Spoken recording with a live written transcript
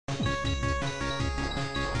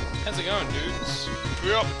How's it going, dudes?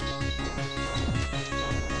 Yep.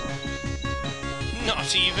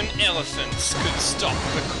 Not even elephants could stop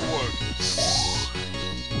the quotes.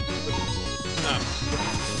 No.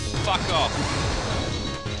 Fuck off.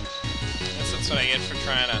 That's what I get for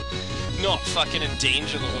trying to not fucking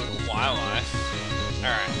endanger the local wildlife.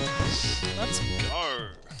 Alright. Let's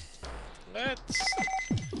go. Let's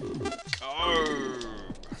go.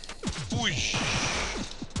 Whoosh.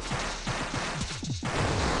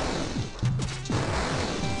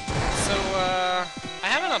 So, I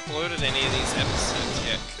haven't uploaded any of these episodes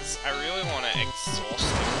yet, because I really want to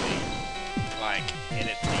exhaustively, like,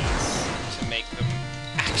 edit these to make them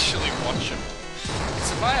actually watchable.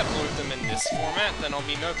 Because if I upload them in this format, then I'll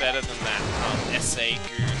be no better than that, SA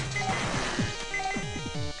Goon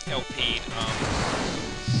LP'd,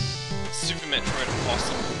 Super Metroid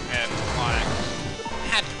Impossible, and, like,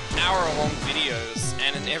 had hour-long videos,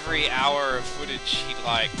 and in every hour of footage he'd,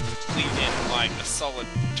 like, leave in, like, a solid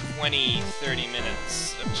 20-30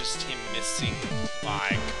 minutes of just him missing,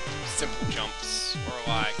 like, simple jumps, or,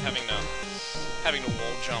 like, having to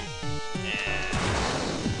wall jump, and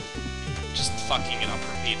just fucking it up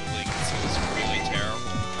repeatedly, because he was really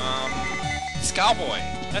terrible. Scarboy,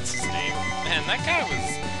 that's his name. Man, that guy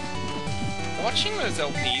was... Watching those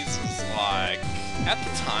LPs was, like... At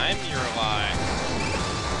the time, you were like...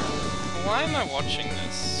 Why am I watching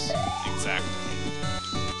this? Exactly.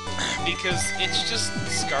 Because it's just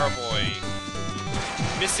Scarboy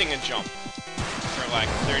missing a jump for like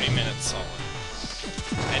 30 minutes solid.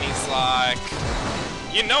 And he's like,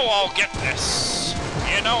 you know I'll get this!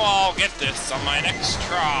 You know I'll get this on my next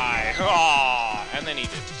try! Aww! And then he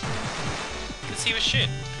did. Because he was shit.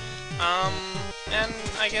 And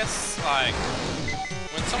I guess, like,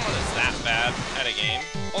 when someone is that bad at a game,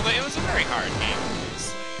 although it was a very hard game,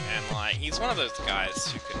 obviously, and like, he's one of those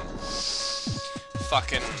guys who can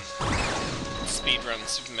fucking speedrun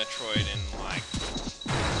Super Metroid in like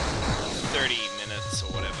 30 minutes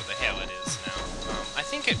or whatever the hell it is now. I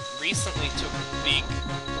think it recently took a big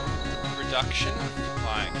reduction,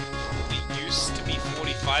 like, it used to be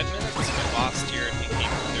 45 minutes, but last year it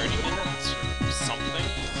became 30 minutes or something.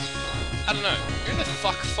 I don't know, who the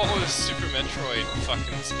fuck follows Super Metroid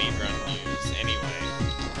fucking speedrun news anyway?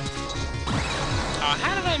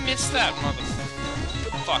 How did I miss that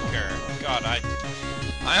motherfucker? God,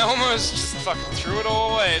 I almost just fucking threw it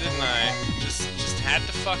all away, didn't I? Just had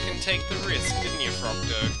to fucking take the risk, didn't you,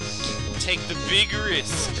 Frogdo? Take the big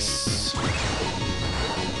risks.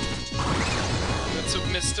 That's what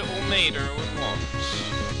Mr. Olmader would want.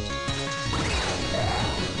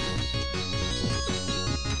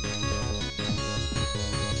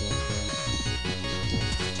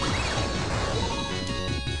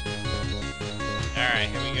 Alright,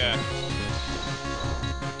 here we go.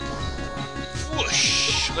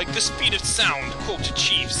 Whoosh! Like the speed of sound, Colt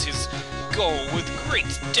achieves his goal with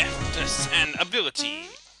great deftness and ability.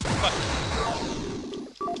 But...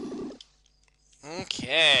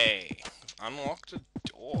 okay. Unlocked a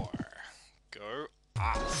door. Go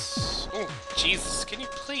us. Oh, Jesus, can you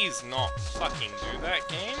please not fucking do that,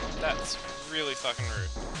 game? That's really fucking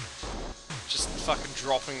rude. Just fucking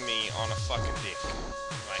dropping me on a fucking dick.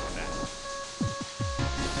 Like that.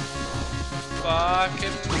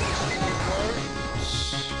 Fucking gross.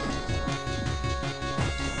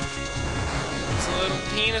 It's a little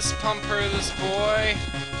penis pumper, this boy.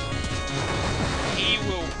 He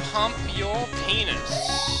will pump your penis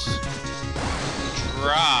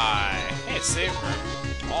dry. Hey, it's save room.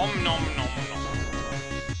 Om nom nom nom.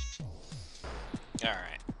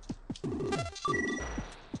 Alright.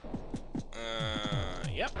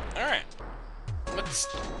 Yep, alright. Let's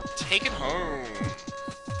take it home.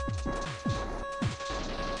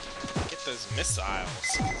 Those missiles.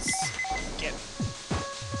 Get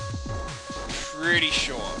pretty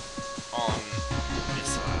short on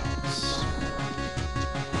missiles.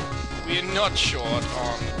 We are not short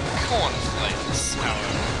on cornflakes,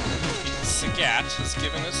 however, because Sagat has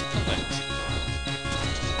given us plenty.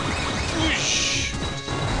 Whoosh!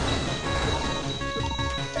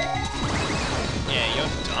 Yeah,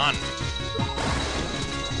 you're done.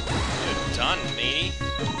 You're done, matey.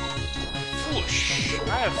 Whoosh!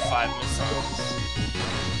 I have 5 missiles.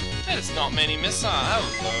 That is not many missiles.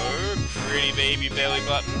 Hello, pretty baby belly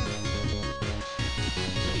button.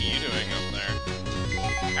 What are you doing up there?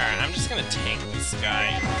 Alright, I'm just gonna tank this guy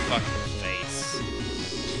in the fucking face.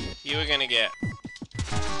 You are gonna get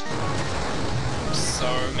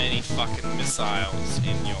so many fucking missiles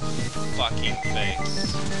in your fucking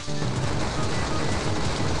face.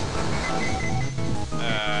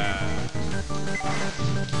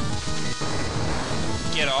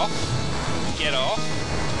 Get off. Get off.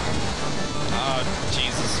 Oh,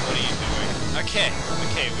 Jesus, what are you doing? Okay,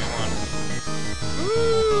 okay, we won.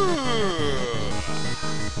 Ooh.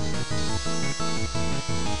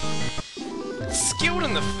 Skilled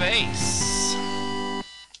in the face.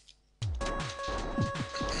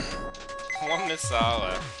 One missile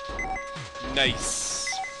left. Nice.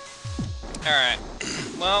 Alright.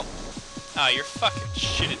 Well. Ah, you're fucking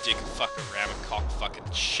shit-a-dick fucking ram-a-cock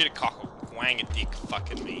fucking shit-a-cock wang-a-dick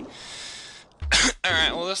fucking me.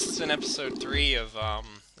 Alright, well this has been episode 3 of,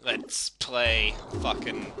 Let's Play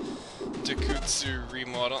fucking Doukutsu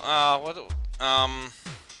Remodel.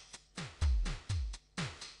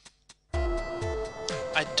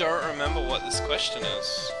 I don't remember what this question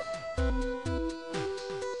is.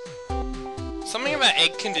 Something about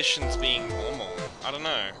egg conditions being normal. I don't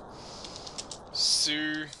know.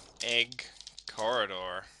 Sue egg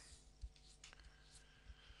corridor.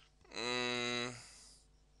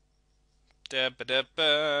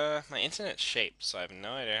 My internet's shaped, so I have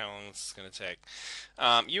no idea how long this is gonna take.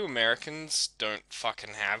 You Americans don't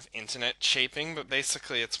fucking have internet shaping, but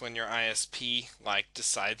basically it's when your ISP, like,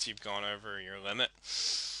 decides you've gone over your limit,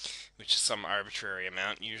 which is some arbitrary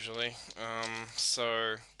amount usually.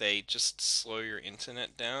 So they just slow your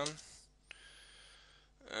internet down.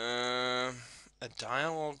 A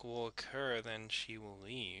dialogue will occur, then she will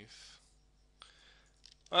leave.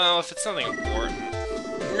 Well, if it's something important.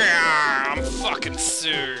 Yeah, I'm fucking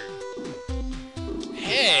Sue.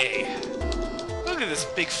 Hey, look at this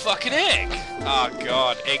big fucking egg. Oh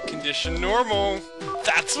god, egg condition normal.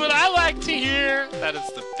 That's what I like to hear. That is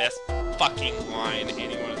the best fucking line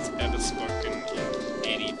anyone has ever spoken in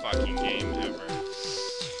any fucking game ever.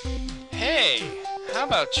 Hey, how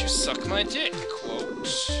about you suck my dick? Quote.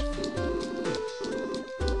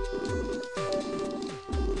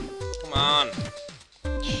 Come on.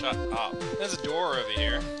 Shut up. There's a door over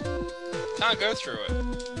here. Can't go through it.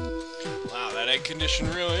 Wow, that egg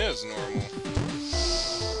condition really is normal.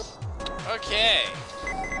 Okay.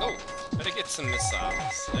 Oh, better get some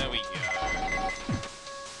missiles. There we go.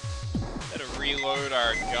 Better reload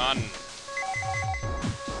our gun.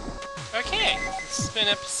 Okay, this has been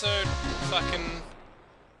episode fucking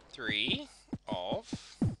 3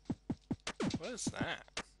 of... What is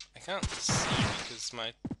that? I can't see because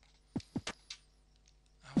my...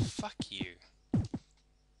 Oh, fuck you.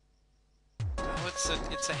 Oh,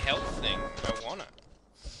 it's a health thing. I want it.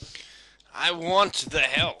 I want the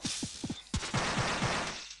health.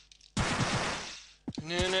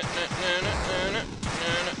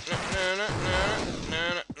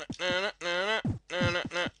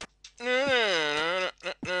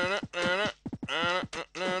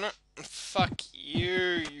 Fuck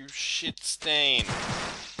you, you shit stain.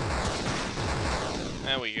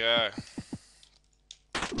 There we go.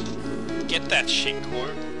 Get that shit,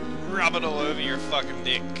 quote. Rub it all over your fucking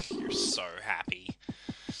dick. You're so happy.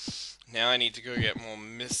 Now I need to go get more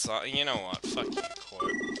missile. You know what? Fuck you,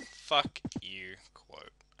 quote. Fuck you,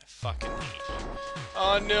 quote. I fucking hate you.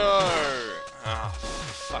 Oh no! Ah,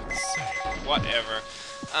 for fuck's sake. Whatever.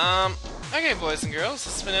 Okay, boys and girls,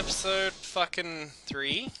 this has been episode fucking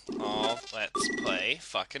 3 of Let's Play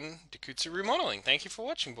fucking Doukutsu Remodeling. Thank you for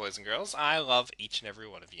watching, boys and girls. I love each and every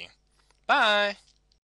one of you. Bye!